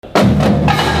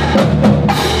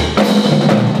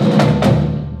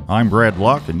I'm Brad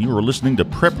Locke, and you are listening to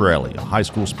Prep Rally, a high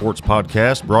school sports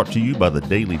podcast brought to you by the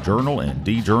Daily Journal and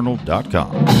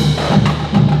djournal.com.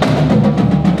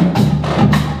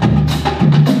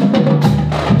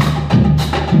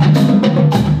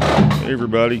 Hey,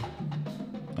 everybody.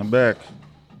 I'm back.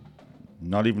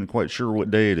 Not even quite sure what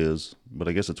day it is, but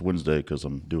I guess it's Wednesday because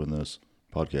I'm doing this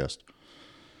podcast.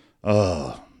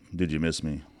 Did you miss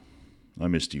me? I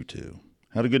missed you too.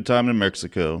 Had a good time in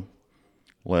Mexico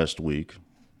last week.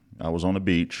 I was on a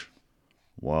beach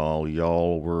while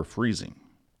y'all were freezing.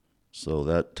 So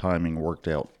that timing worked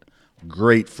out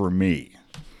great for me.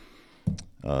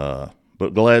 But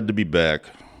glad to be back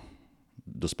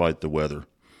despite the weather.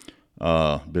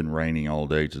 Been raining all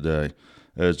day today.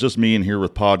 It's just me in here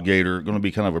with Podgator. Going to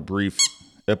be kind of a brief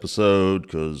episode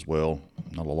because, well,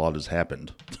 not a lot has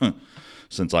happened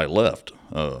since I left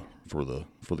for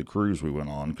the cruise we went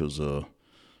on because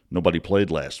nobody played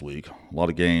last week. A lot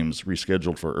of games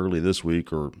rescheduled for early this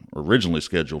week or originally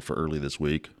scheduled for early this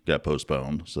week got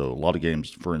postponed. So a lot of games,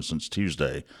 for instance,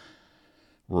 Tuesday,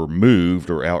 were moved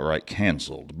or outright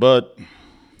canceled. But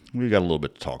we got a little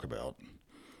bit to talk about.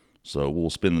 So we'll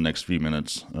spend the next few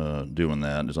minutes doing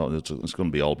that. It's going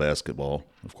to be all basketball,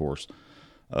 of course.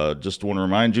 Just want to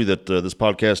remind you that this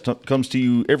podcast comes to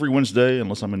you every Wednesday,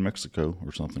 unless I'm in Mexico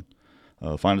or something.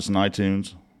 Find us on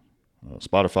iTunes,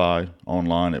 Spotify,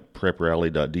 online at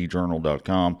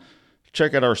preprally.djournal.com.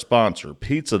 Check out our sponsor,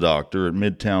 Pizza Doctor at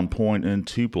Midtown Point in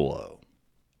Tupelo.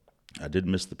 I did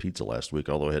miss the pizza last week,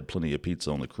 although I had plenty of pizza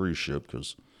on the cruise ship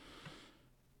because,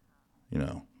 you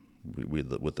know,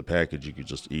 with the package you could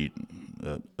just eat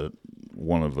at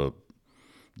one of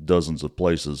dozens of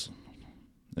places.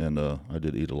 And I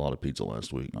did eat a lot of pizza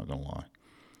last week, not going to lie.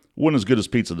 Wasn't as good as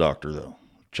Pizza Doctor, though.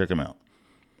 Check them out.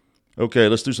 Okay,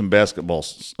 let's do some basketball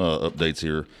updates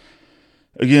here.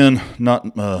 Again,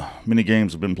 not many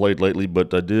games have been played lately,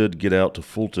 but I did get out to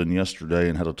Fulton yesterday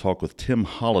and had a talk with Tim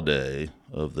Holliday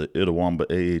of the Itawamba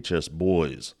AHS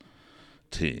boys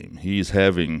team. He's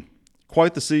having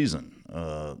quite the season.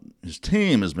 His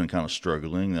team has been kind of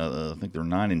struggling. I think they're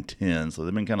 9-10, so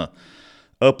they've been kind of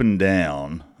up and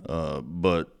down.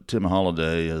 But Tim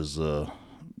Holliday has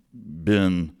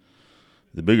been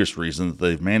the biggest reason that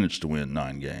they've managed to win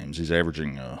 9 games. He's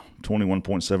averaging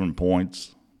 21.7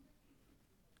 points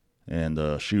and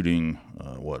shooting,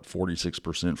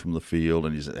 46% from the field,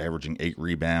 and he's averaging 8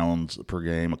 rebounds per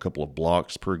game, a couple of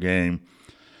blocks per game.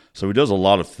 So he does a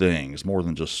lot of things, more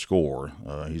than just score.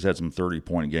 He's had some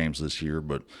 30-point games this year,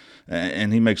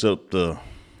 and he makes up a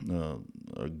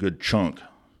good chunk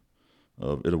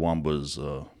of Itawamba's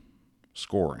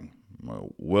scoring.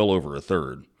 Well over a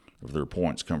third of their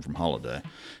points come from Holliday.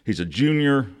 He's a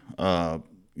junior. I've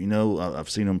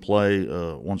seen him play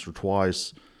once or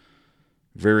twice.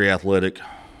 Very athletic,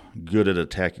 good at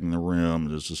attacking the rim.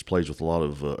 Just plays with a lot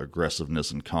of aggressiveness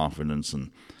and confidence,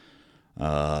 and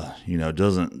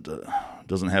doesn't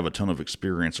have a ton of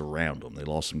experience around him. They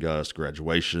lost some guys to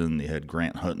graduation. They had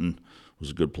Grant Hutton,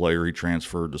 was a good player. He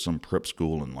transferred to some prep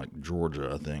school in Georgia,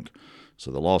 I think.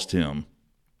 So they lost him.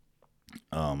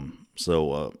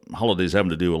 So Holliday's having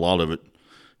to do a lot of it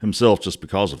himself just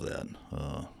because of that.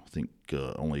 I think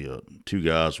only 2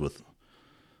 guys with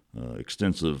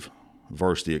extensive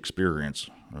varsity experience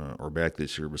are back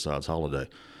this year besides Holliday.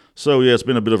 So, yeah, it's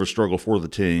been a bit of a struggle for the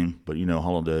team, but,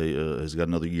 Holliday has got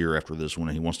another year after this one,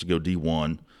 and he wants to go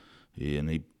D1,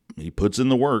 and he puts in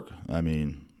the work. I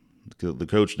mean, the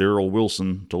coach, Daryl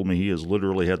Wilson, told me he has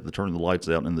literally had to turn the lights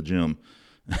out in the gym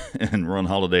and run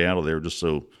Holliday out of there just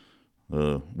so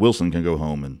Wilson can go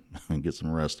home and get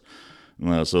some rest.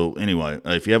 So, anyway,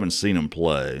 if you haven't seen him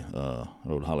play, I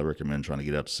would highly recommend trying to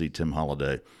get out to see Tim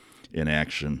Holliday in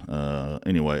action.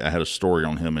 Anyway, I had a story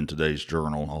on him in today's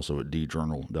journal, also at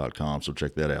djournal.com, so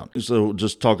check that out. So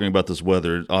just talking about this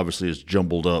weather, obviously it's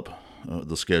jumbled up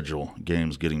the schedule.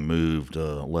 Games getting moved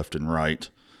left and right.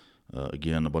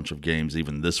 Again, a bunch of games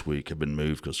even this week have been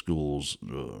moved because schools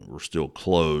were still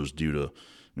closed due to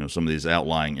some of these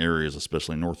outlying areas,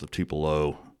 especially north of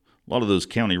Tupelo. A lot of those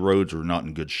county roads are not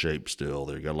in good shape still.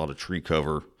 They've got a lot of tree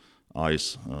cover,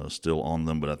 ice still on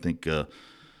them, but I think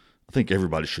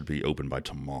everybody should be open by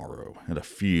tomorrow. And a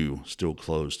few still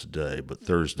closed today, but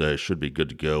Thursday should be good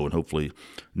to go, and hopefully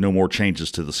no more changes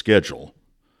to the schedule.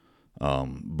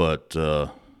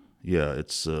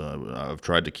 It's I've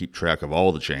tried to keep track of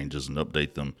all the changes and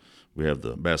update them. We have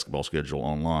the basketball schedule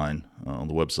online on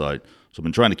the website, so I've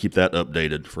been trying to keep that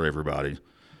updated for everybody.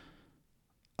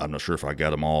 I'm not sure if I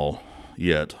got them all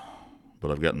yet,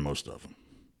 but I've gotten most of them.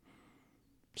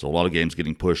 So a lot of games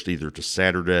getting pushed either to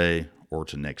Saturday or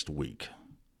to next week.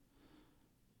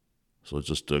 So let's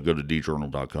just go to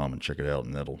djournal.com and check it out,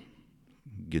 and that'll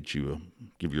give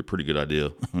you a pretty good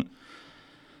idea.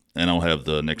 And I'll have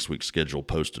the next week's schedule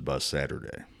posted by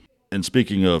Saturday. And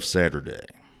speaking of Saturday,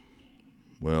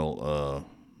 well,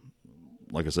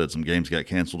 like I said, some games got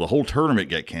canceled. The whole tournament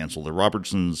got canceled. The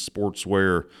Robertson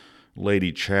Sportswear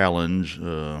Lady Challenge,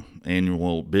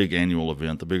 big annual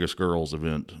event, the biggest girls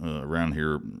event around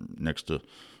here, next to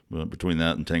between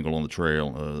that and Tangle on the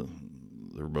Trail.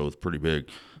 They're both pretty big.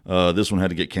 This one had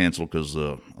to get canceled because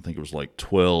I think it was like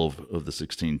 12 of the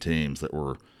 16 teams that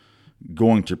were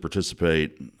going to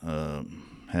participate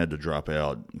had to drop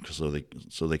out so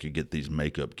they could get these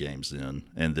makeup games in,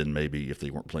 and then maybe if they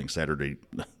weren't playing Saturday,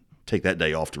 take that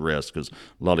day off to rest, because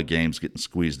a lot of games getting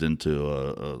squeezed into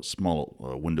a small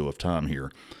window of time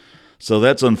here. So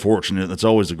that's unfortunate. That's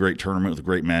always a great tournament with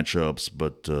great matchups,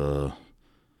 but Daryl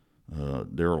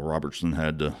Robertson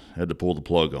had to pull the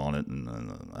plug on it,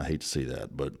 and I hate to see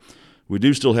that. But we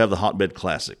do still have the Hotbed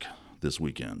Classic this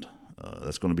weekend.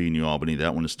 That's going to be in New Albany.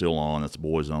 That one is still on. That's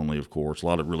boys only, of course. A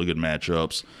lot of really good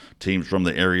matchups. Teams from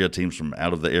the area, teams from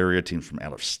out of the area, teams from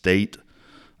out of state.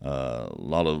 A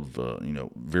lot of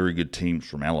very good teams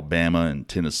from Alabama and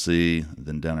Tennessee.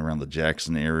 Then down around the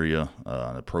Jackson area,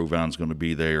 the Provine's going to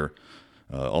be there.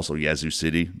 Also, Yazoo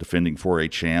City, defending 4A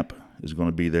champ, is going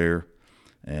to be there.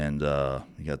 And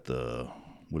you got the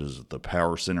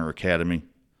Power Center Academy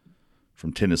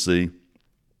from Tennessee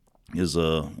is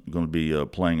going to be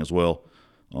playing as well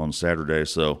on Saturday.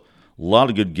 So a lot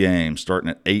of good games starting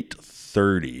at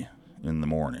 8:30 in the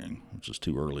morning, which is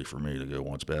too early for me to go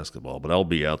watch basketball. But I'll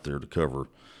be out there to cover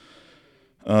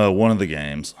one of the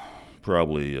games,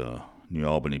 probably New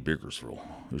Albany, Bakersfield.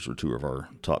 Those are two of our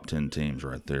top 10 teams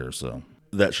right there. So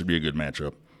that should be a good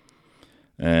matchup.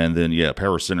 And then,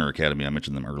 Power Center Academy, I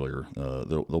mentioned them earlier.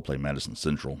 They'll play Madison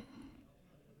Central.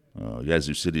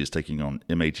 Yazoo City is taking on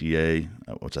MHEA,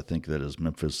 which I think that is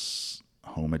Memphis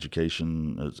Home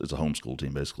Education. It's a homeschool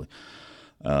team, basically,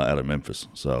 out of Memphis.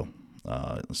 So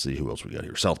let's see who else we got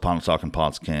here. South Pontotoc and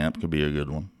Potts Camp could be a good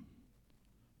one.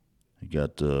 You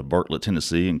got Bartlett,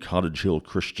 Tennessee, and Cottage Hill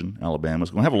Christian, Alabama.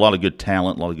 It's going to have a lot of good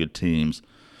talent, a lot of good teams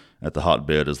at the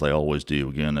Hotbed, as they always do,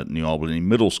 again, at New Albany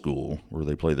Middle School, where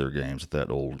they play their games at that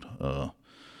old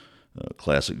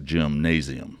classic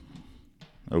gymnasium.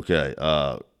 Okay,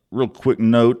 real quick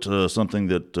note, something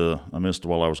that I missed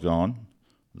while I was gone.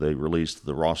 They released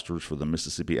the rosters for the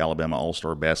Mississippi-Alabama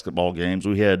All-Star basketball games.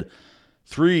 We had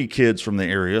 3 kids from the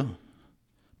area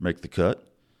make the cut.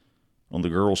 On the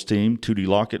girls' team, Tootie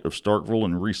Lockett of Starkville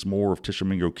and Reese Moore of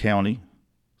Tishomingo County.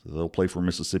 So they'll play for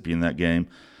Mississippi in that game.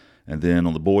 And then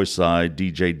on the boys' side,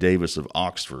 DJ Davis of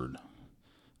Oxford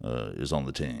is on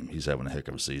the team. He's having a heck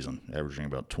of a season, averaging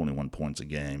about 21 points a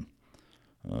game,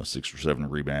 6 or 7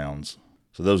 rebounds.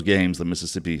 So those games, the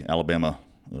Mississippi-Alabama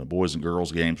boys and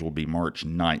girls games, will be March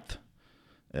 9th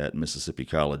at Mississippi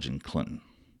College in Clinton.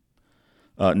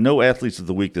 No athletes of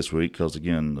the week this week because,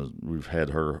 again, we've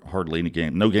had hardly any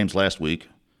game. No games last week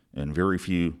and very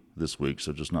few this week,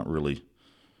 so just not really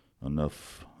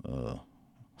enough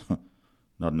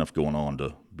not enough going on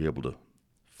to be able to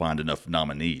find enough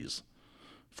nominees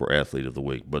for Athlete of the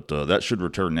Week. But that should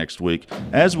return next week,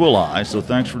 as will I. So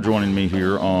thanks for joining me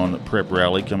here on Prep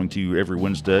Rally, coming to you every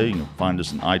Wednesday. You can find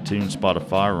us on iTunes,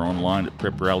 Spotify, or online at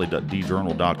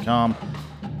preprally.djournal.com.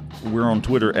 We're on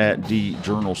Twitter at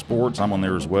djournalsports. I'm on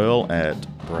there as well at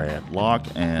Brad Locke.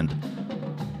 And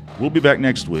we'll be back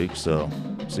next week, so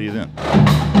see you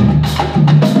then.